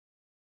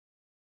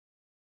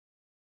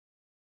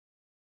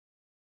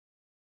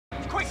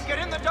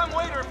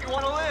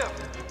want to live.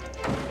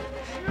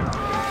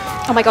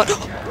 Oh my god.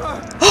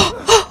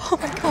 Oh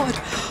my god.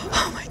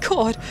 Oh my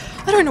god.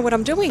 I don't know what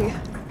I'm doing.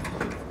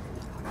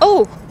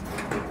 Oh.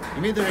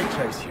 You made the right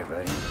choice here,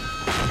 buddy.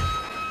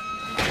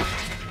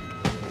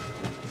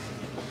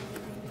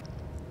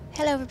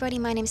 Hello everybody,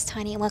 my name's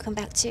Tiny and welcome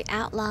back to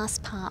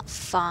Outlast Part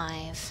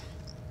 5.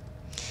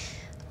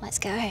 Let's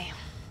go.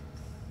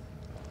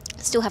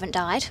 Still haven't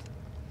died.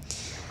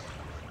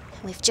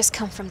 We've just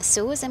come from the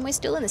sewers and we're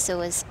still in the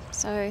sewers,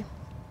 so...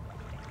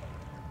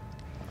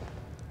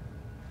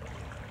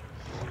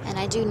 And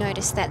I do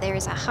notice that there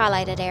is a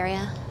highlighted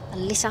area, a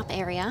lit up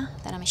area,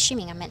 that I'm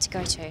assuming I'm meant to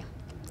go to.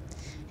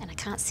 And I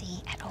can't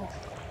see at all.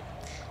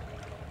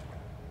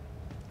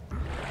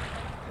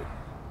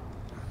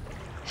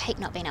 Hate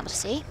not being able to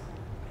see.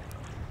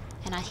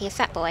 And I hear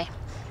Fat Boy.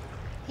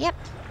 Yep.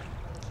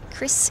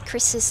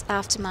 Chris is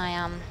after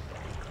my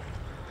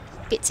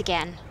bits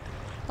again.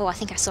 Oh, I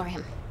think I saw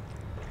him.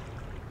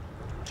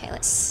 Okay,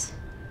 let's...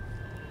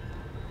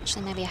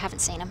 Actually, maybe I haven't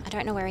seen him. I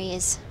don't know where he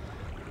is.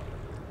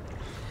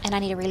 And I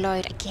need to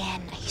reload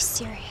again. Are you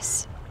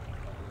serious?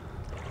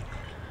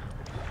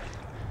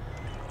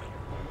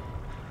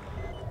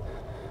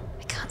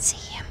 I can't see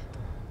him.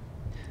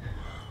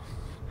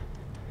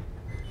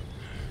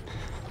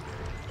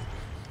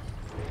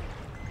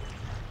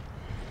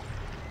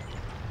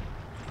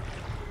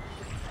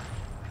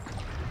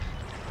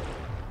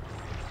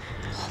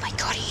 Oh my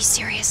god, are you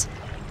serious?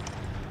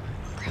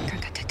 Go.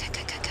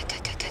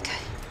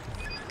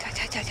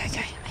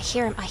 Go.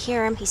 I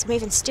hear him. He's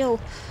moving still.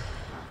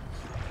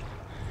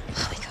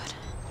 Oh my god.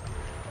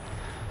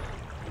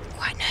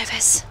 Quite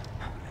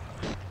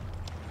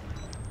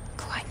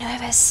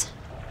nervous.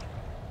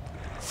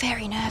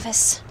 Very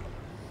nervous.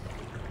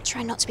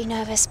 Try not to be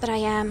nervous, but I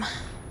am.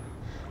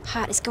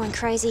 Heart is going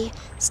crazy.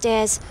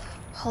 Stairs.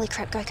 Holy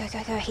crap, go.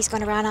 He's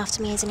going to run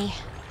after me, isn't he?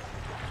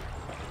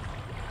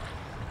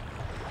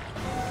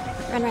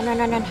 Run.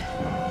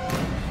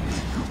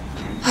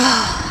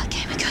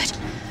 Okay, we're good.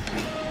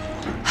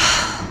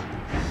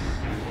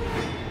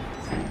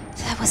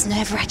 That was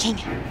nerve-wracking.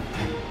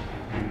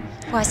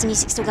 Why is the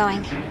music still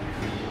going?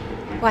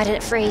 Why did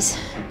it freeze?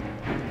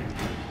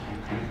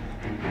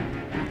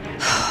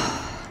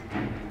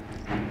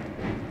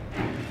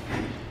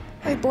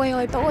 Oh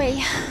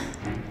boy.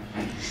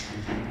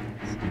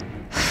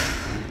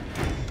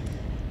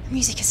 The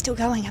music is still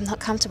going. I'm not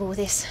comfortable with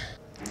this.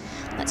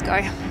 Let's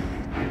go.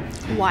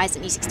 Why is the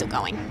music still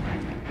going?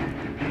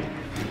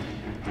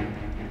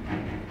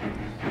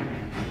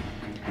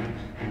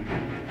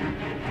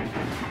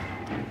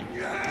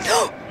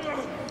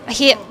 I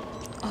hear...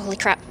 Holy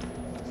crap.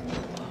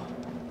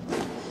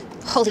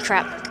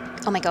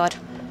 Oh my god.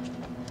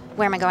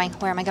 Where am I going?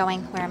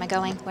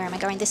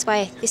 This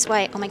way.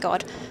 Oh my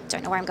god.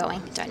 Don't know where I'm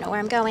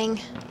going.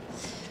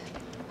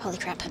 Holy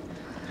crap.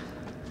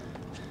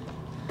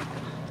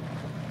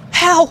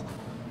 How?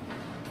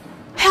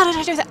 How did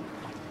I do that?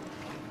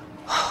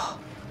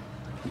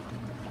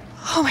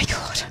 Oh my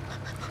god.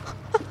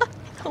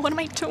 What am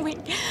I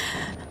doing?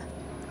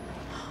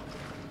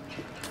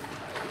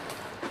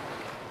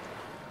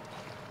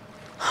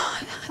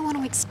 I want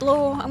to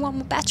explore. I want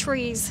more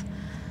batteries.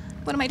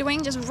 What am I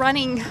doing? Just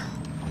running.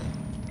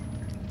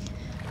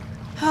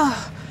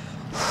 Oh.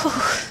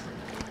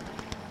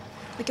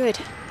 We're good.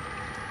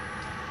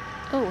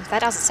 Oh, that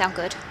doesn't sound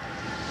good.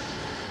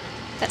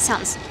 That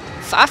sounds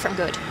far from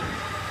good.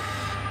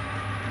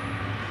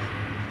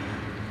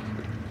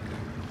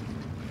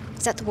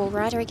 Is that the wall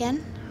rider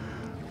again?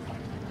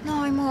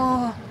 No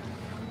more.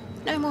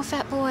 No more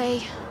Fat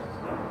Boy.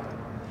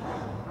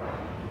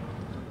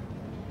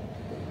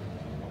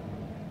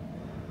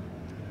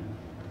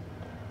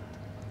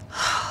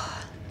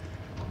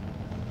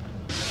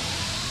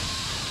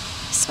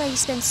 I swear you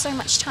spend so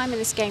much time in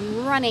this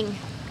game running.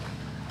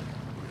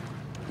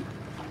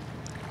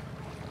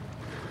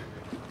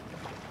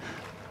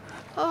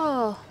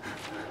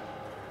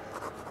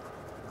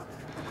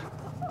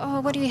 Oh,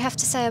 what do you have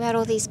to say about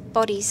all these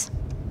bodies?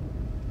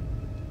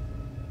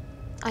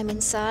 I'm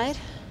inside.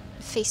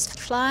 A feast for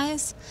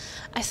flies.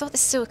 I thought the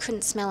sewer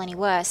couldn't smell any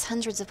worse.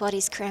 Hundreds of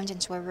bodies crammed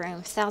into a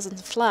room.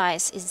 Thousands of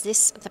flies. Is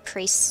this the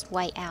priest's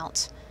way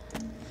out?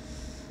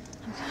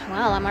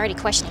 Well, I'm already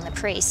questioning the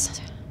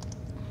priest.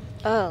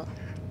 Oh.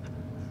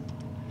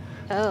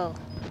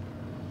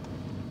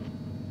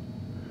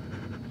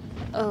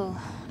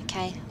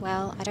 Okay.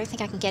 Well, I don't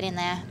think I can get in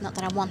there. Not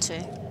that I want to.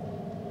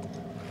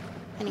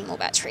 I need more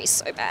batteries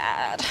so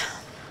bad.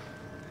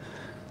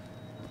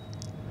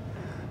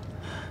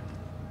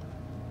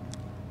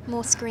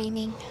 More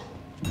screaming.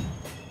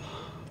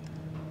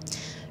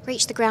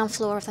 Reach the ground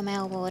floor of the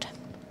mail ward.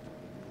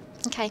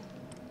 Okay.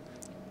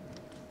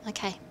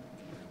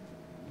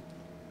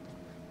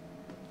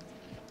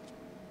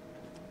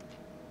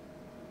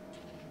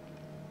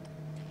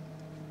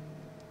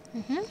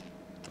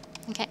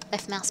 Okay,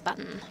 left mouse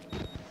button.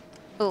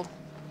 Oh.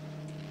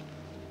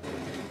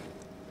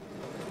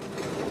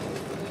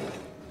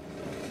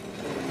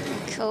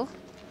 Cool.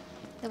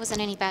 There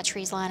wasn't any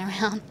batteries lying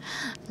around.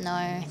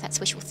 No, that's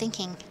wishful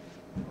thinking.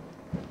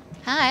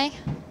 Hi.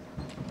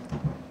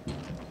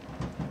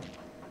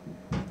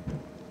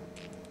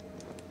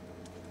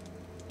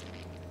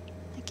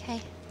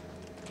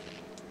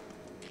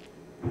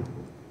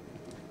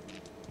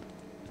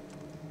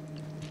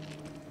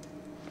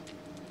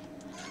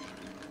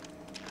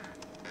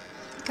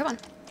 Come on.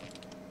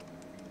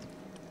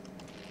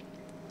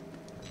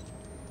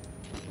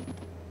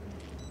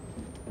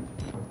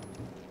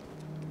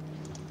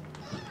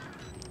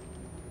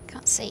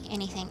 Can't see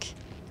anything.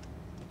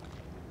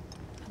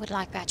 I would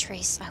like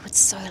batteries. I would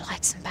so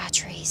like some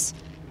batteries.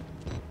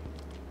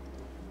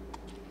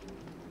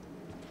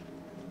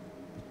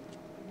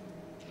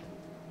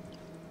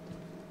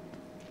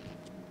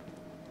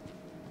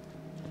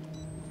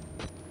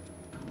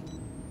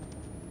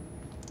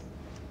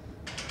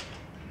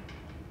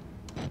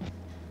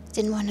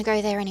 Didn't want to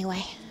go there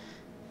anyway.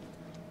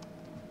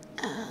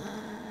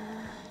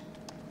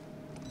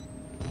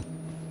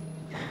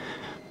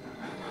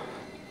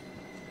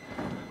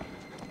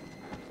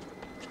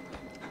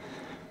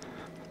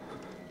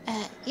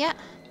 Yeah.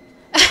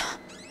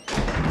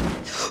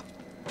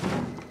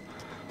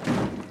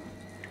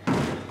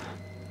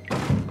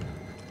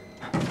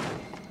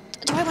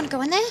 Do I want to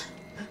go in there?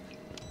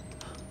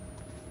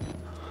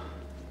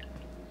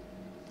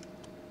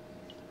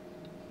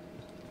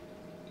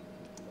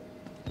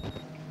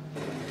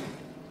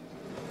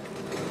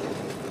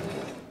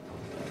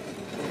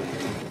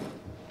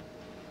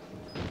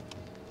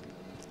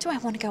 Do I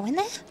want to go in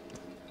there?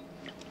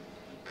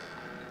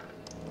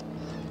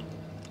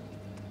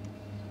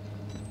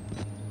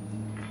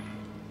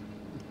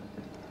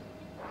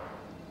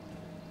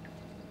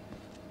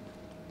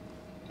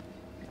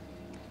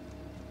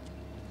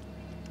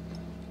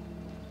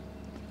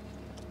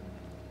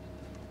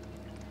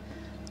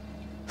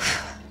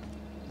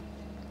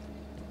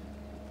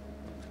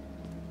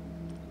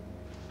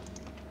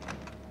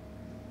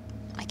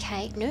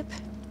 Okay, nope.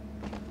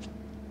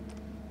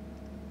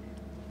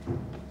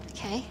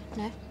 Okay,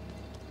 no.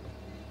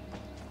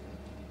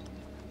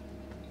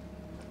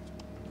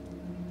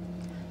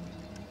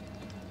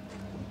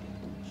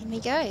 In we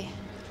go.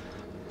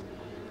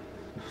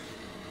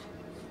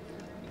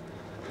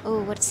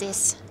 Oh, what's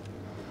this?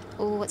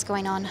 Oh, what's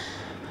going on?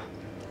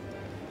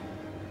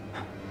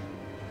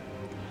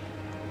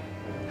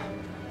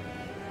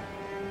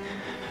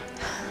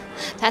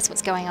 That's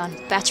what's going on.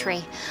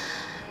 Battery.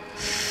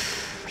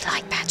 We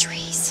like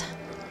batteries.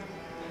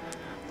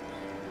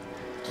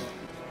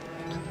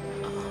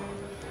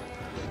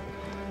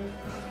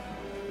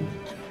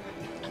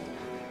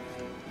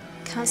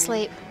 Can't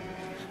sleep.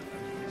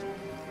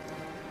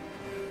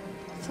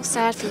 I feel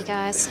sad for you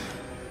guys.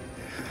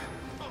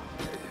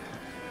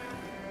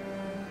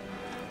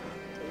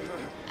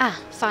 Ah,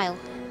 file.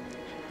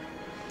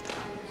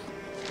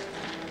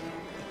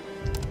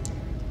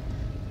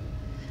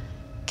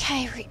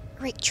 Okay,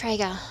 Rick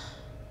Trager.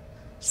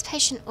 This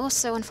patient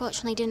also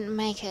unfortunately didn't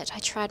make it. I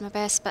tried my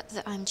best,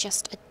 but I'm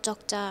just a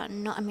doctor,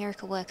 not a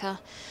miracle worker.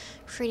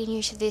 Pretty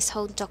new to this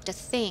whole doctor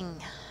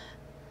thing.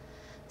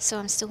 So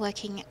I'm still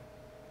working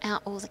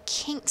out all the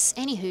kinks.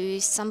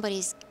 Anywho,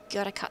 somebody's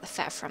gotta cut the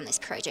fat from this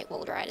Project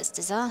Walrider's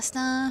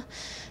disaster.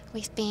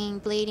 We've been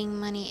bleeding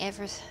money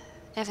ever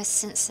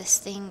since this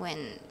thing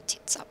went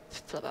tits up.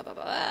 Blah blah blah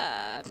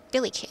blah.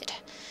 Billy Kid.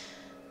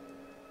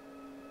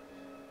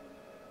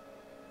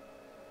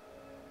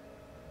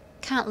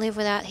 Can't live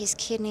without his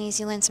kidneys.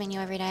 He learns something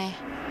new every day.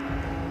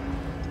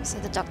 So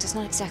the doctor's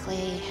not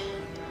exactly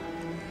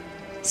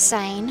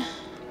sane.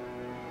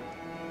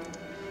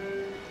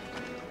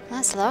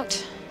 That's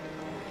locked.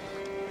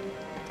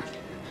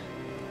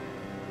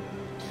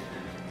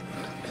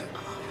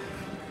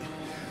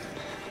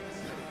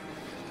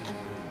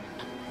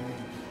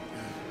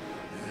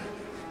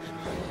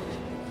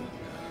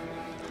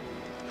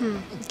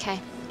 Okay.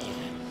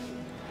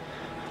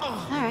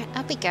 Alright,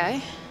 up we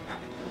go.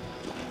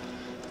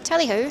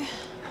 Tally-ho.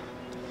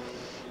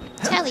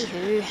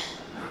 Tally-ho.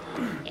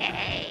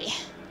 Yay.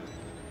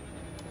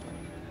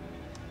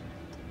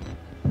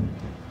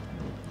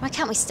 Why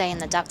can't we stay in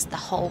the ducts the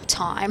whole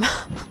time?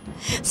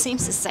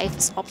 Seems the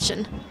safest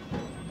option.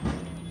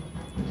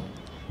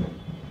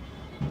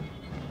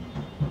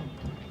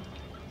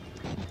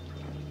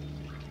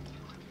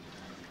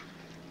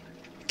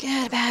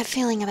 Got a bad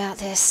feeling about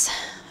this.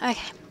 Okay.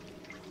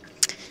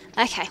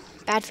 Okay,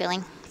 bad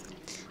feeling.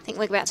 I think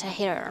we're about to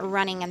hit a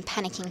running and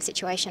panicking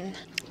situation.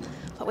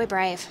 But we're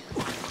brave.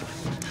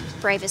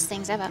 Bravest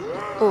things ever.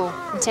 Ooh,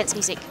 intense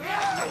music.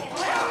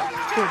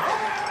 Ooh.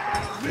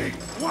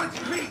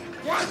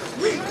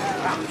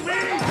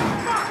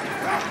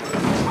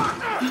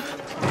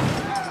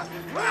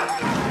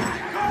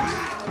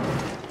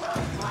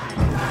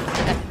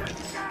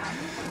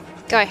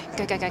 Go,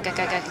 go, go, go, go,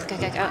 go, go, go,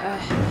 go, go.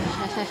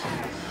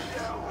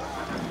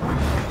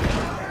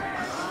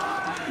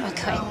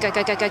 Okay, go,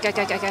 go, go, go, go,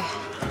 go, go, go.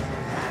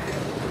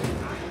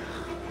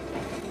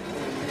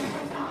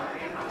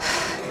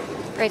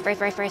 Breathe, breathe,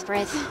 breathe, breathe,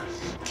 breathe.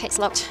 Okay, it's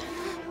locked.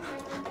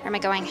 Where am I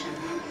going?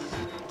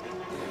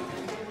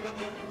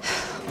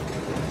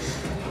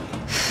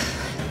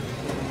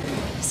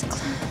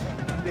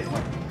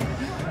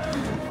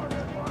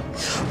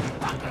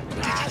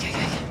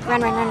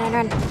 Run, run, run, run,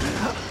 run.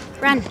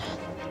 Run.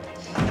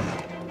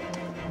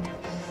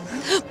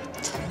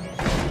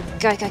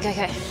 Go, go, go,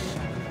 go.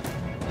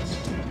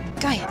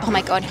 Go. Oh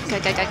my god. Go,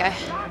 go, go, go.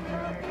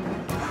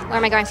 Where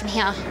am I going from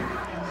here?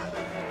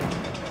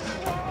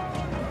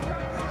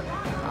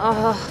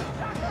 Oh.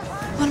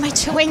 What am I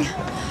doing?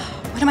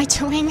 What am I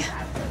doing?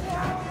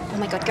 Oh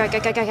my god. Go, go,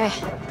 go, go, go.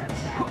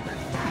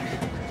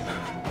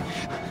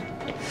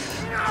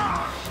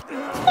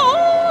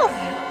 Oh!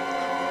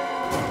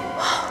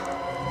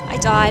 I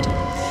died.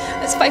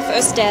 That's my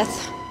first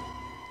death.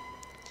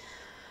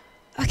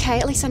 Okay,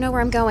 at least I know where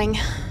I'm going.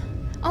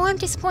 Oh, I'm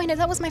disappointed.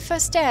 That was my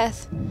first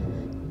death.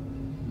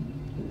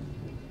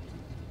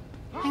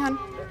 Hang on.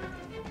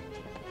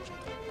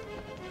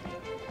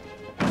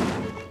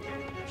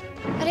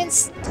 I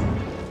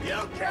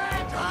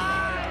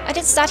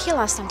didn't start here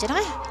last time, did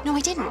I? No,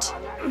 I didn't.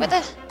 What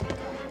the?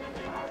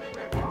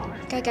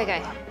 Go, go,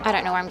 go. I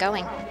don't know where I'm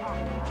going.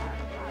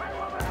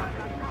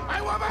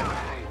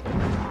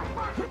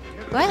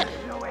 What?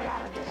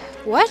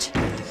 What?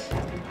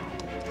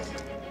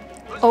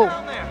 Oh.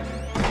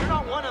 You're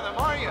not one of them,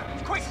 are you?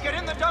 Quick, get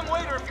in the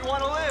dumbwaiter if you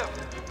want to live.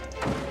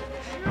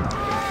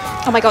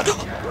 Oh my god.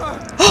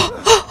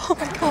 Oh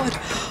my god.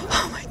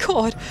 Oh my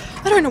god.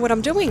 I don't know what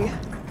I'm doing.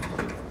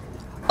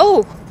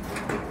 Oh.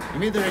 You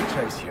made the right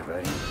choice here,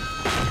 buddy.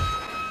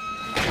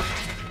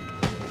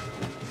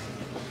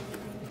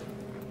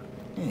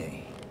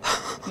 Hey,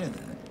 you're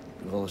the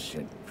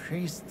bullshit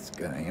priest's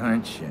guy,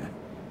 aren't you?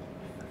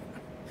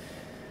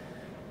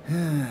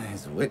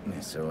 His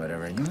witness or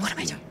whatever. You What am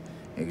I doing?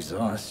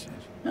 Exhausted.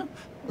 No,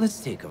 let's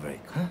take a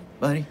break, huh,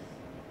 buddy?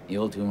 The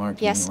old 2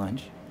 martini Yes.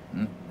 lunch?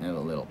 Have a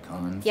little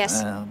confab.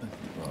 Yes. Blah,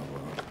 blah.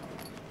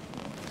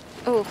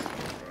 Oh.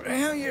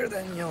 Heavier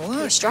than you look.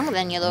 You're stronger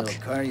than you A look.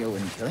 little cardio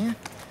wouldn't kill you.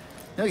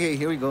 Okay,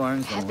 here we go.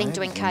 Arms I have and been legs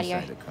doing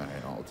cardio. inside the car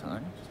at all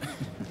times.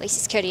 At least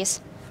it's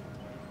courteous.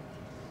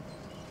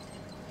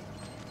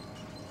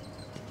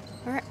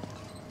 Alright.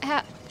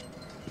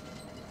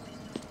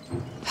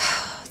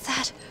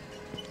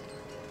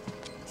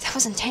 That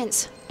was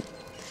intense.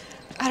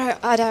 I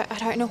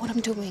don't know what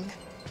I'm doing.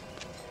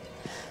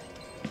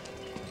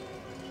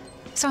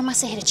 So I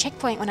must have hit a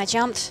checkpoint when I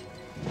jumped.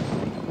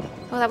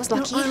 Well, that was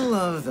lucky. I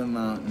love the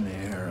mountain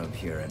air up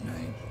here at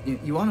night.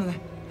 You want to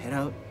head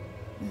out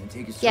and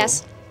take a stroll?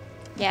 Yes.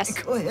 Yes.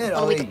 Go ahead,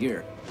 I'll wait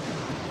here.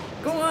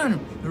 Go on,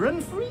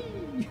 run free.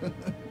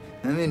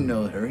 I'm in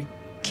no hurry.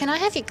 Can I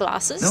have your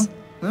glasses?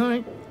 No? All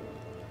right.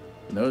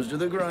 Those are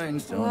the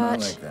grindstone. I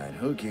What? like that.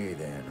 Okay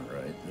then,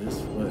 right this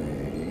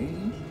way.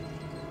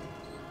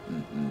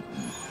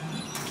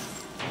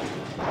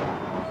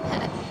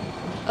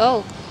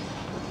 Oh.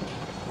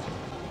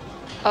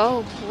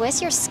 Oh,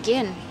 where's your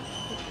skin?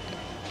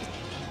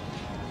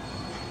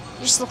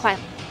 You just look like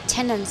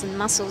tendons and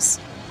muscles.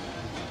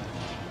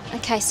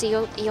 Okay,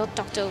 so you're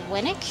Dr.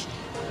 Winnick?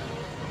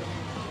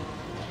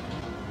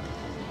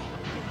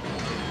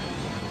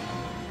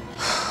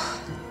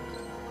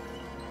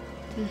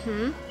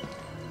 Mm-hmm.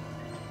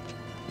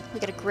 We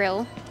got a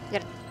grill. We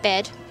got a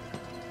bed.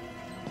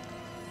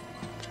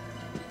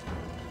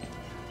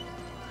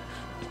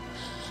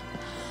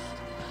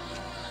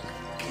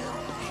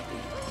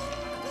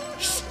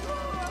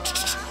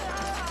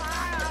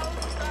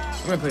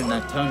 We're putting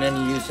that tongue to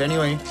any use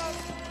anyway.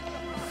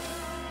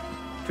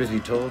 Truth be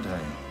told, I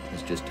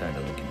was just tired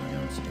of licking my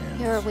own skin.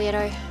 You're a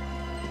weirdo.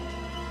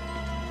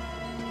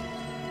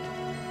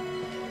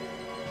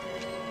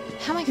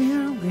 How am I?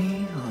 Here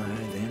we are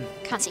then.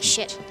 Can't see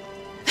shit.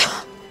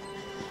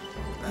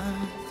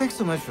 Thanks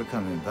so much for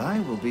coming by.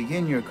 We'll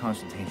begin your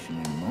consultation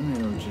in a moment.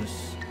 It'll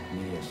just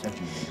need a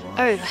second to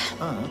wash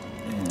up.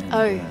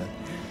 And,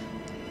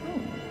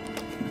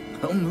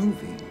 oh,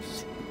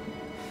 movies.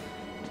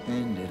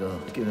 And it'll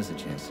give us a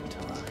chance to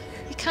talk.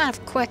 You're kind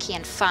of quirky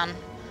and fun.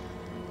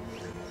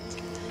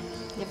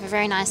 You have a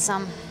very nice,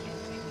 you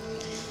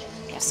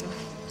have some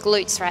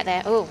glutes right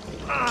there. Oh,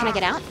 can I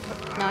get out?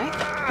 No?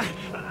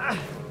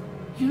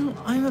 You know,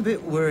 I'm a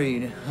bit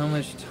worried how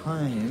much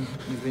time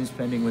you've been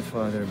spending with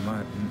Father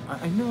Martin.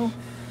 I know.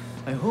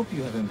 I hope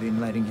you haven't been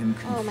letting him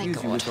Oh my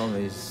confuse you with God. all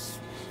his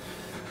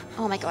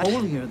Oh my god.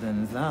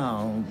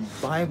 holier-than-thou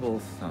Bible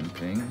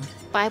thumping.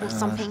 Bible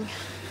thumping.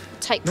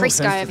 Take No priest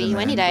guy offense over to the you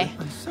man, any day.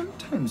 but I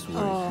sometimes worry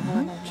Oh he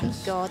my might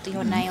just god,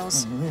 your be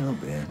nails. a little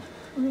bit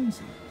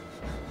crazy.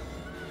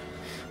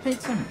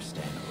 It's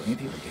understandable. When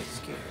people get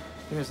scared,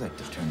 they're as like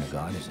to turn to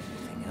God as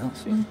anything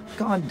else. I mean,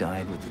 God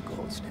died with the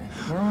gold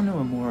standard. We're on to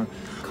a more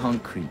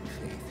concrete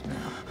faith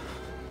now.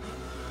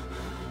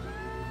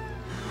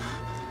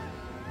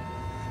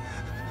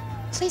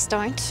 Please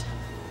don't.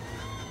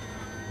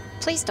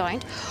 Please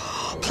don't.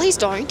 Please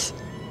don't.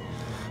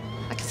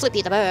 I can flip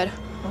you the bird.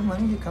 Well,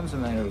 money becomes a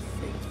matter of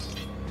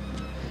faith.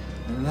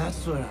 And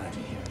that's what I'm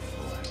here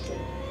for.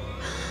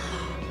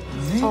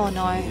 Oh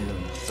no.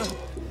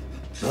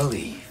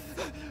 Believe.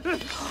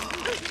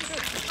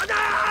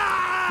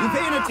 You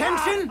paying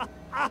attention?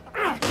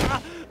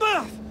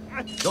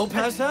 Don't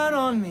pass out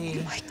on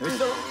me.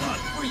 There's a lot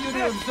for you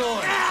to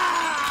absorb.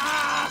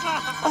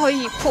 Oh,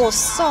 you poor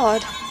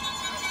sod.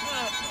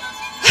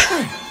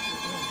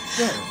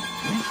 There.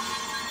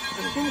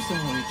 There's a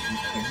way cheap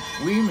here.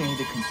 We made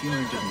the consumer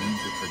into the means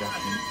of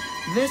production.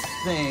 This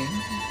thing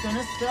is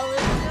gonna sell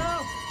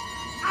itself.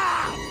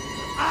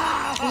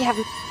 You have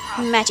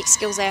magic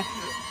skills there.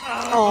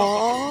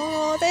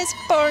 Oh, there's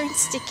bones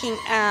sticking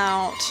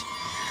out.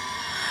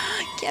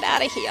 Get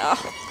out of here.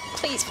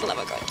 Please, for the love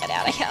of God, get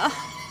out of here.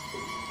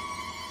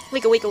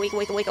 Wiggle, wiggle, wiggle,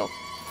 wiggle, wiggle.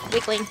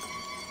 Wiggling.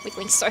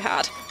 Wiggling so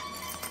hard.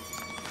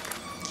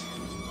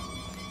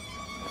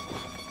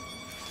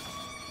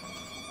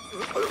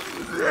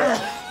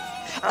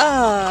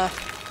 Oh,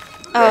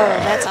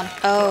 that's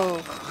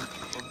oh,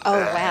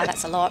 wow,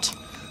 that's a lot.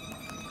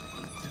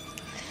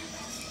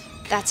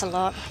 That's a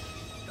lot.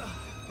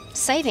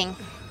 Saving.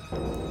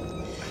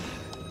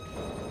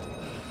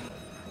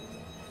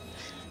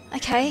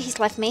 Okay, he's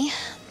left me.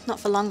 Not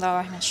for long though,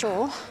 I'm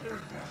sure.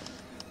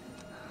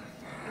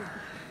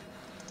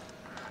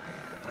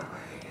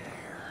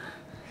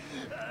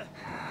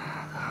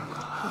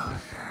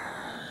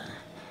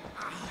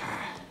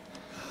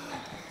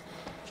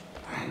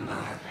 I'm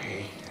not a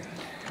patient.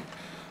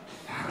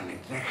 I'm an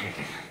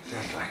executive,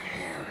 just like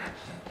him.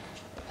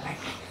 Like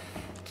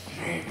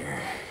Trager.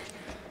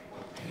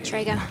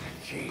 Trager.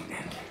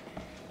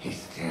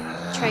 He's still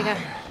alive. Trager.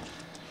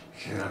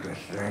 Still the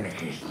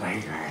Wernicke's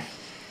nightmares.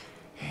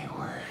 He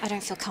works I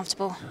don't feel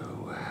comfortable.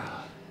 so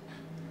well.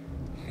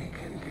 They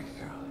couldn't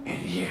control.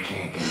 And you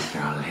can't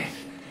control it.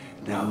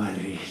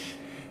 Nobody.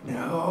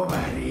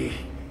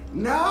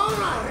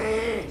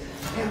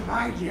 He'll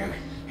find you.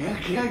 He'll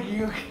kill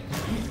you.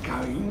 He's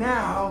coming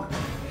now.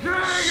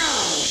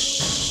 Trager!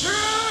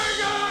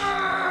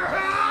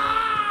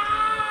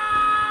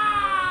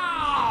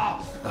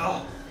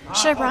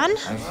 Should I run? I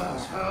see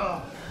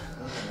so.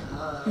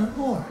 You're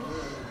bored.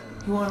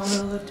 You want a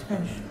little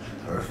attention.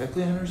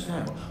 Perfectly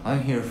understandable.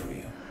 I'm here for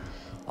you.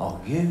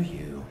 I'll give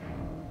you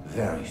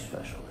very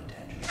special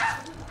attention.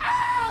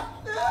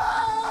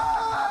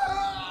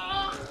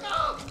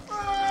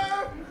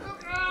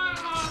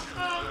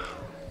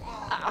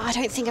 I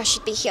don't think I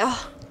should be here.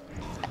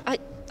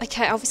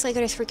 Okay, obviously I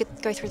gotta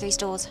go through these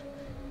doors.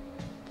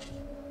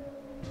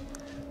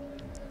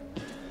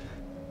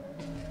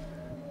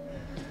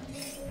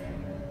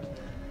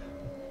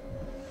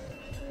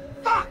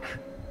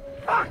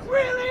 Fuck,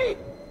 really?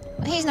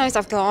 He knows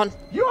I've gone.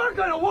 You aren't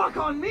gonna walk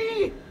on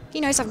me? He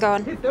knows I've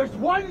gone. If there's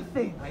one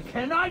thing I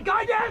cannot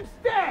goddamn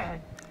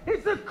stand,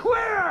 it's a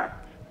quitter!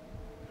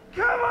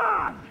 Come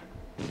on!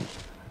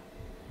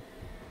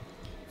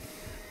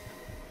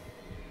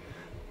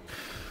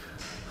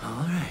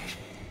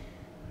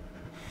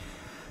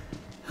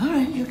 All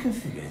right, you can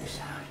figure this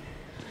out.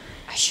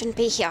 I shouldn't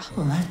be here.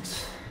 Well,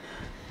 let's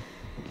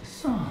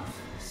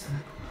solve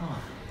some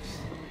problems.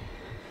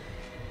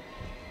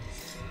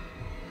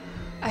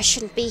 I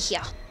shouldn't be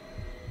here.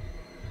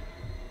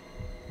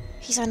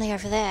 He's only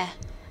over there.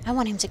 I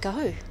want him to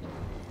go.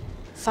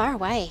 Far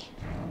away.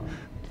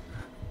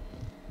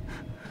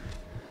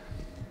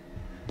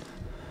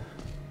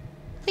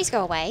 Please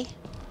go away.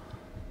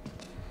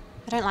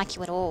 I don't like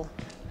you at all.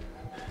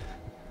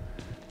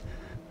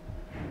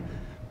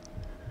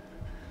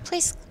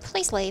 Please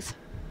leave.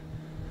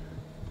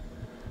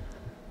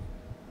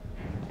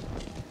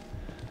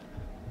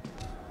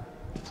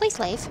 Please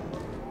leave.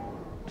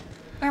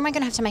 Or am I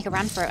going to have to make a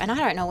run for it? And I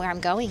don't know where I'm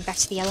going. Back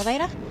to the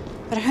elevator?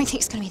 But I don't think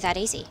it's going to be that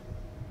easy.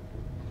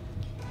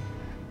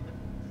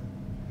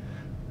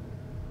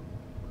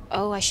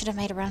 Oh, I should have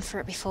made a run for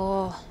it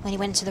before, when he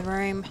went into the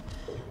room.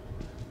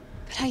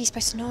 But how are you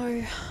supposed to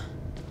know?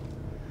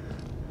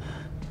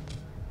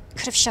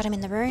 Could have shut him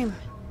in the room.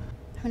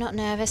 I'm not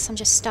nervous, I'm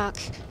just stuck.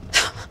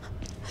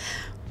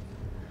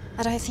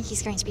 I don't think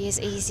he's going to be as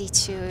easy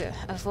to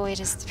avoid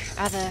as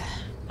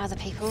other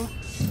people.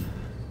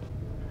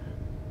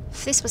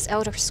 If this was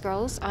Elder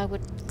Scrolls, I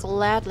would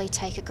gladly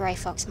take a grey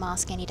fox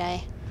mask any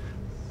day.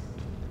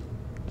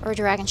 Or a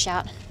dragon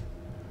shout.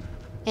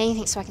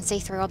 Anything so I can see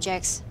through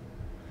objects.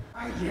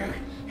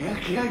 He'll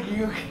kill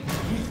you.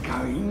 He's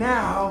coming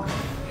now.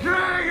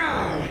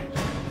 Trager!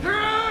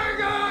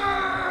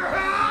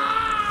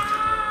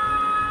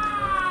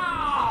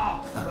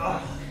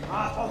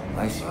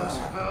 I see what's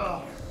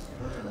happening.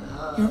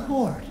 You're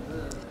bored.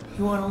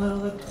 You want a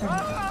little attention.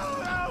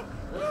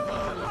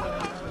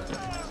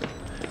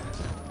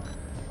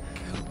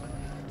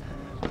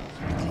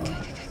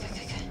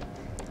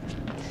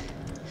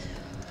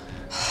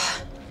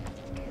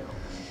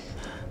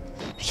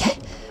 Okay.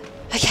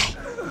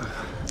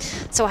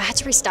 So I had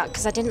to restart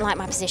because I didn't like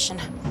my position.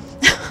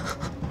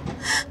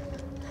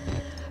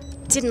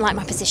 Didn't like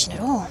my position at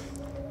all.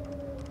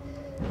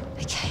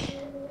 Okay.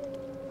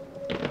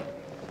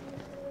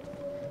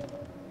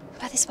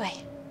 About this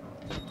way.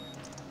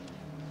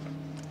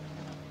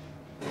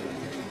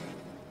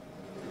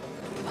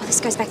 Oh, this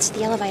goes back to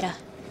the elevator.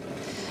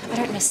 I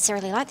don't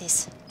necessarily like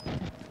this.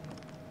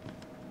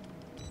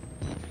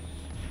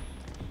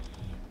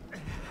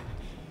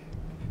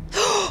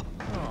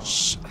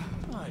 Shh.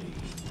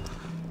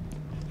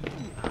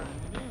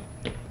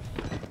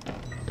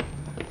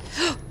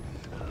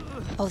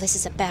 Oh, this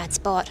is a bad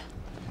spot.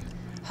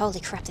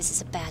 Holy crap, this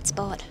is a bad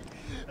spot.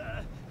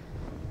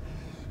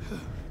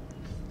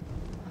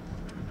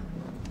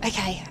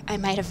 Okay, I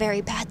made a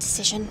very bad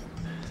decision.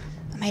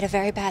 I made a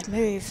very bad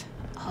move.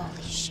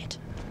 Holy shit.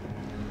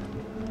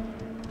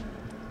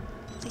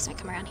 Please don't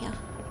come around here.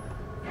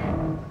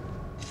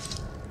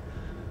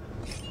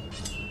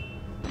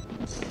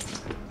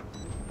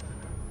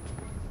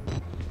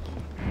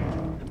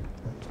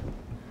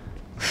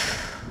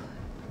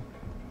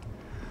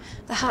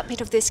 The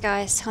heartbeat of this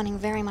guy is sounding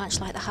very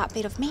much like the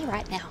heartbeat of me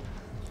right now.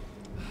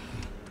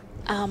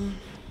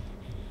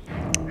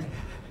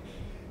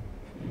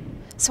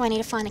 So I need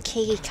to find a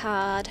key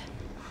card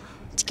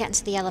to get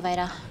into the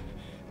elevator.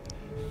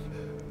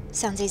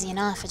 Sounds easy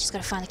enough, I just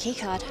gotta find the key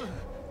card.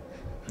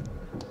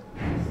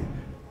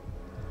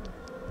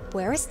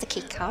 Where is the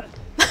key card?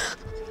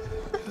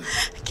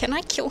 Can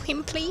I kill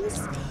him,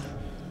 please?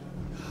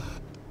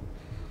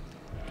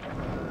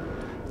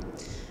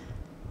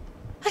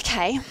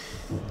 Okay.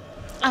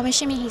 I'm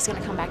assuming he's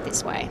gonna come back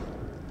this way.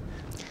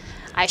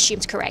 I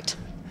assumed correct.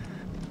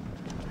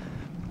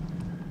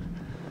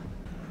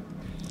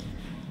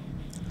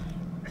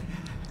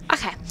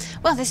 Okay,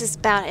 well, this is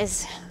about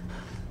as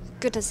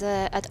good as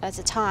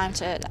a time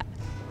to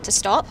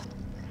stop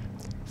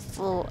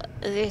for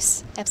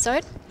this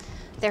episode.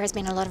 There has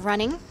been a lot of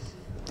running,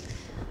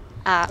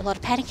 a lot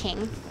of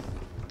panicking,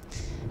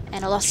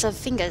 and a loss of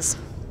fingers,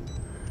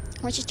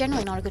 which is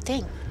generally not a good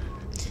thing.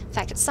 In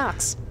fact, it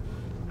sucks.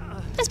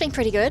 It's been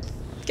pretty good.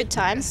 Good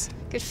times,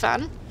 good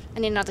fun. I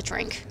need another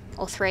drink,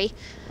 or 3.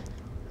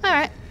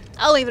 Alright,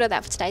 I'll leave it at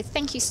that for today.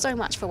 Thank you so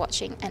much for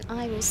watching, and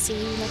I will see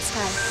you next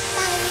time.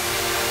 Bye!